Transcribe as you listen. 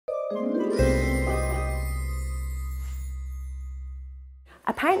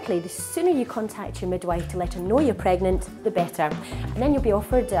Apparently, the sooner you contact your midwife to let her know you're pregnant, the better. And then you'll be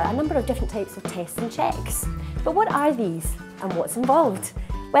offered a number of different types of tests and checks. But what are these and what's involved?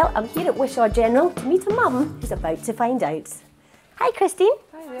 Well, I'm here at Wishaw General to meet a mum who's about to find out. Hi Christine.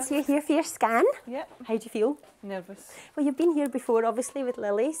 Hi there. So you're here for your scan? Yep. How do you feel? Nervous. Well, you've been here before, obviously, with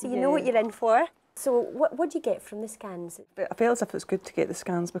Lily, so you know what you're in for. So what do you get from the scans? I felt as if it's good to get the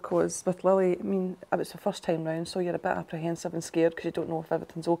scans because with Lily, I mean, it was the first time round, so you're a bit apprehensive and scared because you don't know if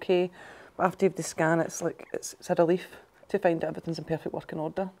everything's okay. But after you have the scan, it's like, it's a relief to find that everything's in perfect working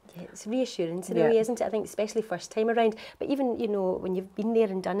order. Yeah, it's reassurance in a way, isn't it? I think especially first time around. But even, you know, when you've been there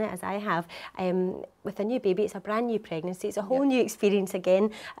and done it, as I have, with a new baby, it's a brand new pregnancy. It's a whole new experience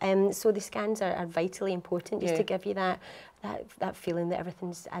again. So the scans are vitally important just to give you that feeling that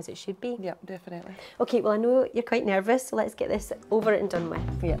everything's as it should be. Yeah, definitely. Okay, well I know you're quite nervous, so let's get this over and done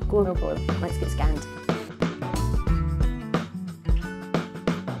with. Yeah, go. No bother. Let's get scanned.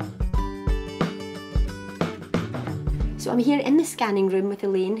 So I'm here in the scanning room with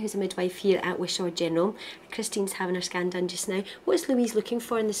Elaine, who's a midwife here at Wishaw General. Christine's having her scan done just now. What is Louise looking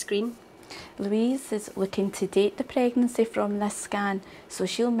for on the screen? Louise is looking to date the pregnancy from this scan, so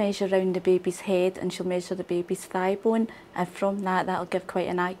she'll measure around the baby's head and she'll measure the baby's thigh bone, and from that'll give quite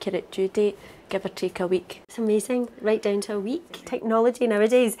an accurate due date, give or take a week. It's amazing, right down to a week. Technology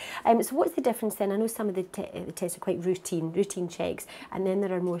nowadays. So what's the difference then? I know some of the tests are quite routine checks, and then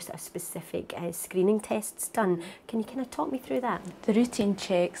there are more sort of specific screening tests done. Can you kind of talk me through that? The routine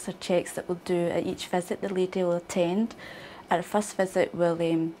checks are checks that we'll do at each visit the lady will attend. At our first visit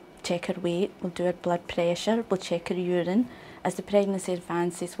we'll check her weight, we'll do her blood pressure, we'll check her urine. As the pregnancy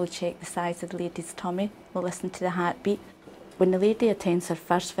advances, we'll check the size of the lady's tummy, we'll listen to the heartbeat. When the lady attends her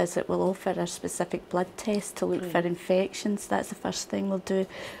first visit, we'll offer her specific blood tests to look for infections. That's the first thing we'll do.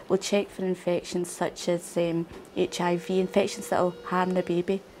 We'll check for infections such as HIV, infections that will harm the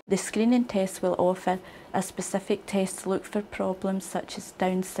baby. The screening tests will offer a specific test to look for problems such as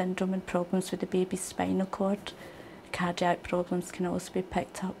Down syndrome and problems with the baby's spinal cord. Cardiac problems can also be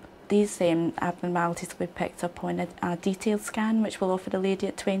picked up. These abnormalities will be picked up on a detailed scan, which we'll offer the lady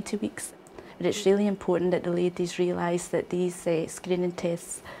at 20 weeks. But it's really important that the ladies realise that these screening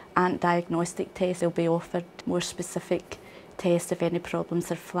tests aren't diagnostic tests. They'll be offered more specific tests if any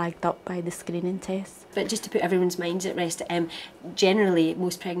problems are flagged up by the screening tests. But just to put everyone's minds at rest, generally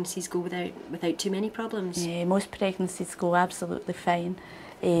most pregnancies go without too many problems. Yeah, most pregnancies go absolutely fine,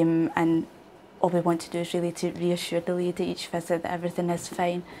 and all we want to do is really to reassure the lady each visit that everything is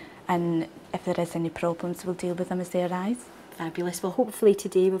fine, and if there is any problems we'll deal with them as they arise. Fabulous. Well, hopefully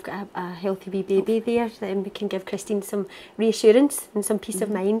today we've got a healthy wee baby there, then we can give Christine some reassurance and some peace of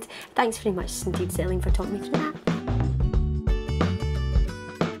mind. Thanks very much indeed, Elaine, for talking me through that.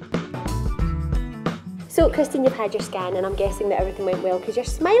 So, Christine, you've had your scan and I'm guessing that everything went well because you're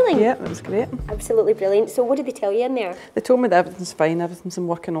smiling. Yeah, that was great. Absolutely brilliant. So what did they tell you in there? They told me that everything's fine, everything's in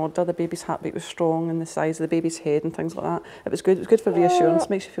working order, the baby's heartbeat was strong and the size of the baby's head and things like that. It was good for reassurance,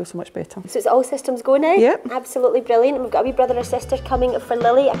 makes you feel so much better. So it's all systems go now? Yep. Absolutely brilliant. And we've got a wee brother or sister coming for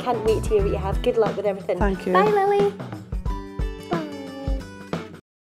Lily. I can't wait to hear what you have. Good luck with everything. Thank you. Bye, Lily.